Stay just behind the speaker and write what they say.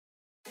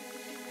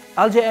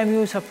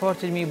LJMU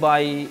supported me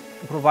by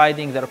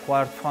providing the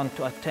required fund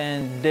to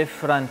attend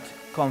different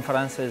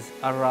conferences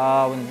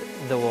around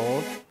the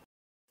world.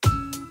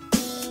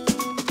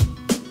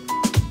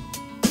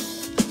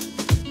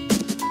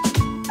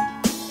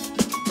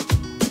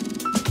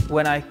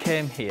 When I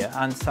came here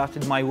and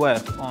started my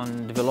work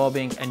on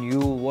developing a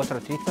new water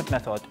treatment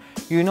method,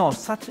 you know,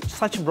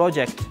 such a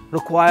project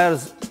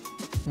requires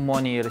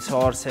money,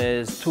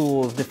 resources,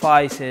 tools,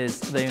 devices.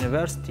 The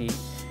university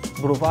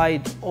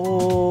provide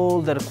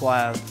all the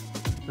required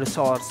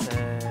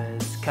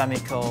resources,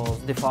 chemicals,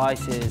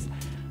 devices.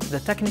 The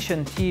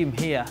technician team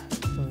here,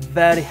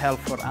 very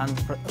helpful and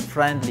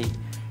friendly.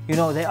 You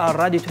know, they are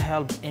ready to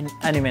help in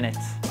any minute.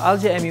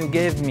 LJMU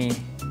gave me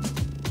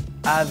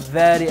a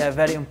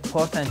very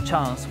important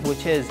chance,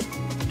 which is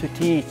to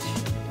teach.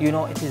 You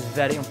know, it is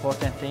very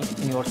important thing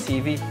in your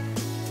CV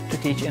to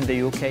teach in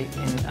the UK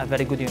in a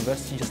very good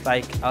university just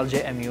like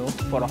LJMU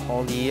for a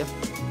whole year.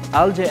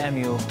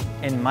 LJMU,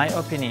 in my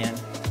opinion,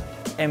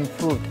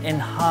 improved,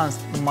 enhanced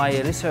my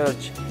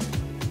research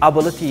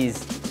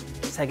abilities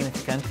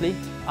significantly.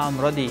 I'm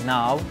ready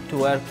now to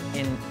work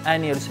in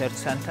any research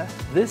center.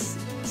 This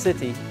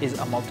city is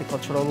a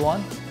multicultural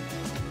one.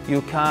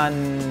 You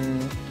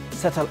can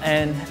settle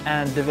in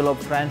and develop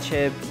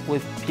friendship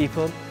with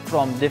people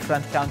from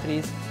different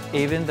countries.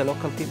 Even the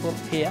local people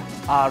here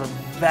are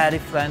very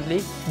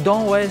friendly.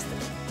 Don't waste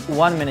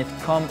 1 minute,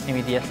 come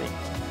immediately.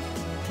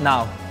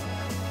 Now.